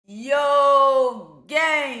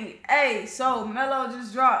Hey, so Mello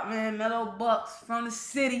just dropped, man. Mello Buckzz from the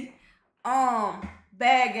city. Bad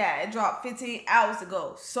Guy. It dropped 15 hours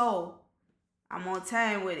ago. So I'm on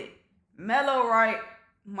time with it. Mello, right,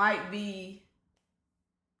 might be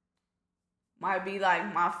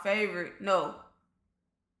like my favorite. No.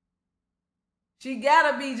 She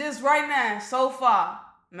gotta be just right now, so far.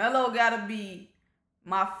 Mello gotta be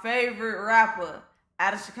my favorite rapper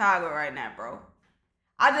out of Chicago right now, bro.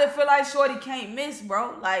 I just feel like Shorty can't miss,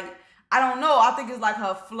 bro. Like, I don't know. I think it's like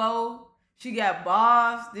her flow. She got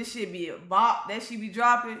bars. This shit be a bop that she be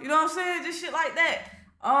dropping. You know what I'm saying? Just shit like that.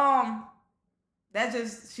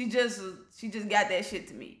 She just got that shit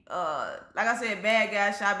to me. Like I said, Bad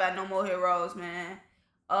Guy, shot by No More Heroes, man.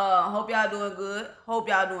 Hope y'all doing good. Hope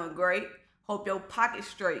y'all doing great. Hope your pocket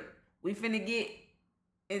straight. We finna get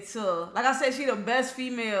into, like I said, she the best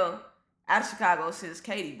female out of Chicago since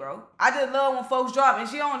Katie, bro. I just love when folks drop, and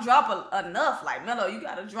she don't drop enough. Like, Mello, you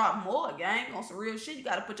gotta drop more, gang. On some real shit, you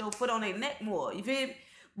gotta put your foot on their neck more. You feel me?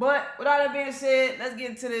 But with all that being said, let's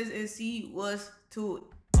get into this and see what's to it.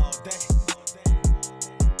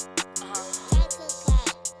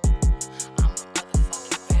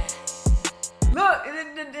 Look,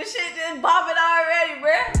 this shit just bopping already,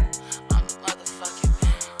 bruh.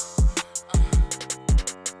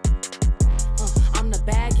 I'm the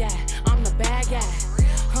bad guy. I'm the bad guy.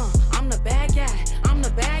 I'm the bad guy. I'm the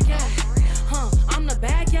bad guy. I'm the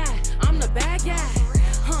bad guy. I'm the bad guy.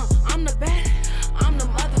 I'm the bad. I'm the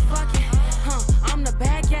motherfucking. I'm the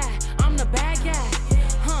bad guy. I'm the bad guy.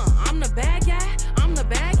 I'm the bad guy. I'm the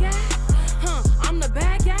bad guy. I'm the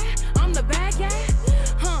bad guy. I'm the bad guy.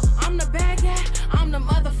 I'm the bad guy. I'm the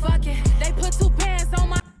motherfucking. They put 2 bands on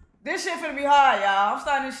my. This shit finna be hard, y'all. I'm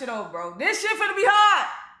starting this shit over, bro. This shit finna be hard.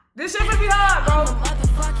 This shit finna be hard, bro. I'm the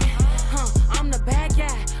motherfucking. I'm the bad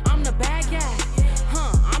guy. I'm the bad guy.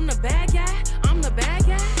 I'm the bad guy. I'm the bad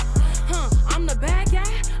guy. I'm the bad guy.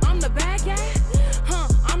 I'm the bad guy.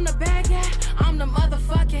 I'm the bad guy. I'm the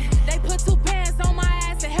motherfucking. They put 2 bands on my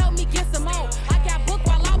ass and helped me get some more. I got booked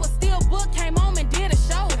while I was still booked. Came home and did a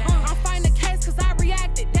show. I'm fighting the case cause I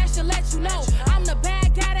reacted. That should let you know. I'm the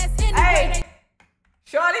bad guy that's in the way. Hey,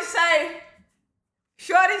 Shorty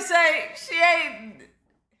say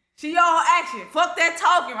she all action. Fuck that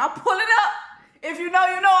talking. I pull it up. If you know,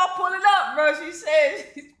 you know, I pull it up, bro. She said,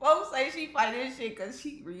 she's supposed to say she fight this shit because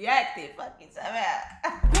she reacted. Fucking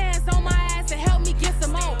Pants on my ass and help me get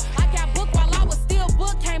some more. I got booked while I was still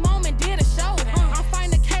booked. Came home and did a show. I'm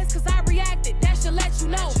fighting the case cause I reacted. That should let you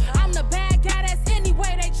know. I'm the bad guy that's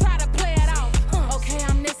anyway they try to play it out. Okay,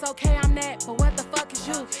 I'm this, okay, I'm that. But what the fuck is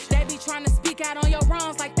you? They be trying to speak out on your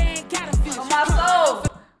wrongs like they ain't got a few. On my soul.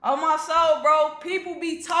 On my soul, bro. People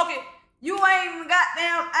be talking. You ain't even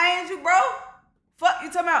goddamn angel, bro. Fuck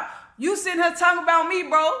you talking about. You sitting here talking about me,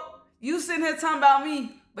 bro. You sitting here talking about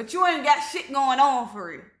me, but you ain't got shit going on for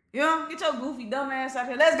real. You know? Get your goofy dumb ass out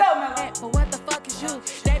here. Let's go, Mello. But what the fuck is you?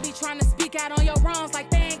 They be trying to speak out on your wrongs like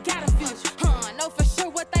they ain't got a few. I know for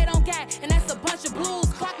sure what they don't got, and that's a bunch of blues.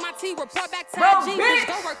 Clock my T, report back to IG, bitch.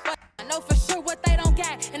 Go work for. I know for sure what they don't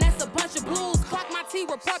got, and that's a bunch of blues. Clock my T,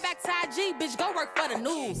 report back to IG, bitch. Go work for the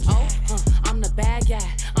news. I'm the bad guy.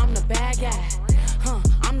 I'm the bad guy.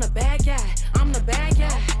 I'm the bad guy. I'm the bad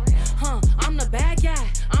guy. I'm the bad guy.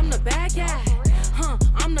 I'm the bad guy.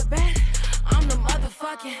 I'm the bad. I'm the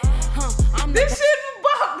motherfucking. I'm the this shit is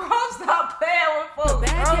bop, bro. Stop playing with folks,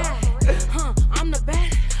 bad guy. I'm the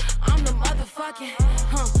bad. I'm the motherfucking.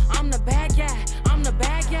 I'm the bad guy. I'm the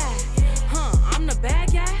bad guy. I'm the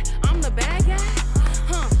bad guy. I'm the bad guy.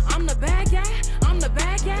 I'm the bad guy. I'm the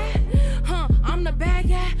bad guy. I'm the bad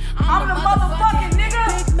guy. I'm the motherfucking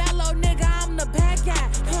nigga. Big Mello nigga. I'm the bad guy.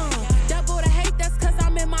 Double the hate. That's cause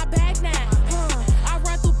I'm in my bag now. I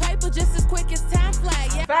run through paper just as quick as time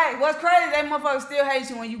flag. Yeah. Fact, what's crazy, that motherfucker still hates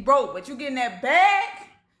you when you broke, but you getting that bag,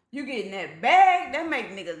 that make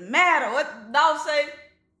niggas mad. What the dog say?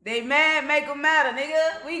 They mad, make them matter,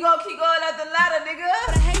 nigga. We gonna keep going up the ladder,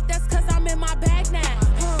 nigga. The hate, that's cause I'm in my bag now.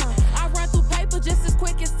 I run through paper just as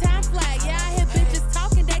quick as time flag. Yeah, I hear bitches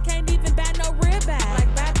talking, they can't even bat no rib bag.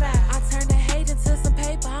 Like bye-bye. I turn the hate into some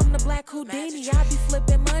paper. I'm the black Houdini. I be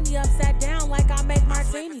flipping money upside down like I make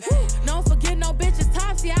martinis. Don't forget no bitches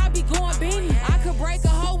topsy, I be going beanie. I could break a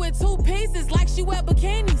hoe with 2 pieces like she wear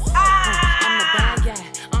bikinis. I'm the bad guy.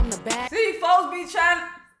 I'm the bad. See, folks be trying.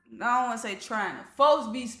 I don't want to say trying. Folks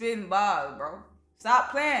be spitting bars, bro.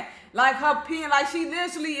 Stop playing. Like her pen, like she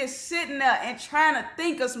literally is sitting there and trying to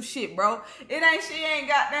think of some shit, bro. She ain't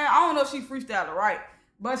got down. I don't know if she freestyled right,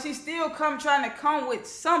 but she still trying to come with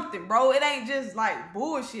something, bro. It ain't just like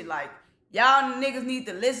bullshit. Like, Y'all niggas need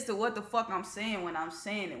to listen to what the fuck I'm saying when I'm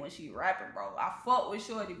saying it when she rapping, bro. I fuck with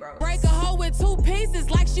Shorty, bro. Break a hoe with 2 pieces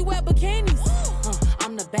like she wear bikinis.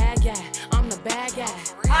 I'm the bad guy. I'm the bad guy.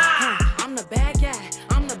 I'm the bad guy.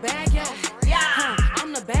 I'm the bad guy.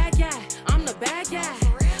 I'm the bad guy. I'm the bad guy.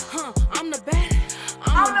 I'm the bad.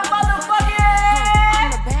 I'm the motherfucking.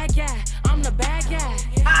 I'm the bad guy. I'm the bad guy.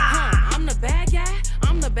 I'm the bad guy.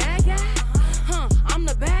 I'm the bad guy. I'm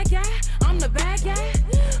the bad guy. I'm the bad guy.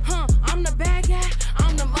 I'm the bad guy.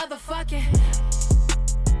 I'm the motherfucking.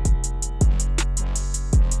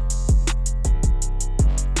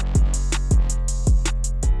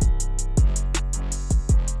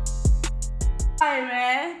 Hey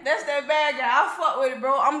man, that's that bad guy. I fuck with it,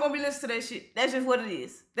 bro. I'm gonna be listening to that shit. That's just what it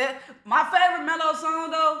is. That my favorite Mello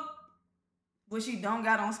song though, which she don't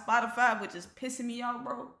got on Spotify, which is pissing me off,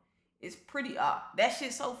 bro. It's pretty up. That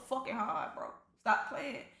shit so fucking hard, bro. Stop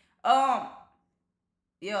playing.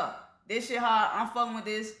 Yeah, this shit hard. I'm fucking with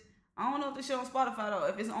this. I don't know if this shit on Spotify though.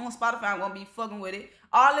 If it's on Spotify, I'm gonna be fucking with it.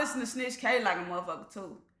 I listen to Snitch K like a motherfucker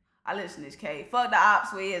too. I listen to Snitch K. Fuck the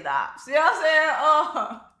ops, where is the ops? See what I'm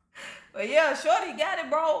saying? But yeah, Shorty got it,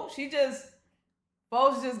 bro. She just,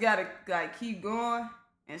 folks just gotta like keep going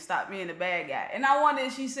and stop being the bad guy. And I wonder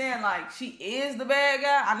if she's saying like she is the bad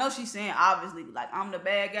guy. I know she's saying obviously like I'm the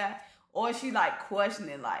bad guy, or she like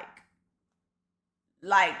questioning like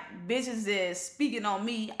bitches is speaking on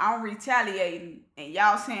me, I'm retaliating, and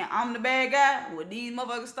y'all saying I'm the bad guy. When these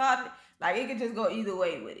motherfuckers started, like it could just go either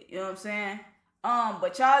way with it. You know what I'm saying?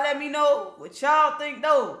 But y'all let me know what y'all think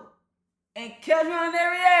though, and catch me on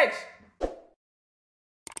their reaction.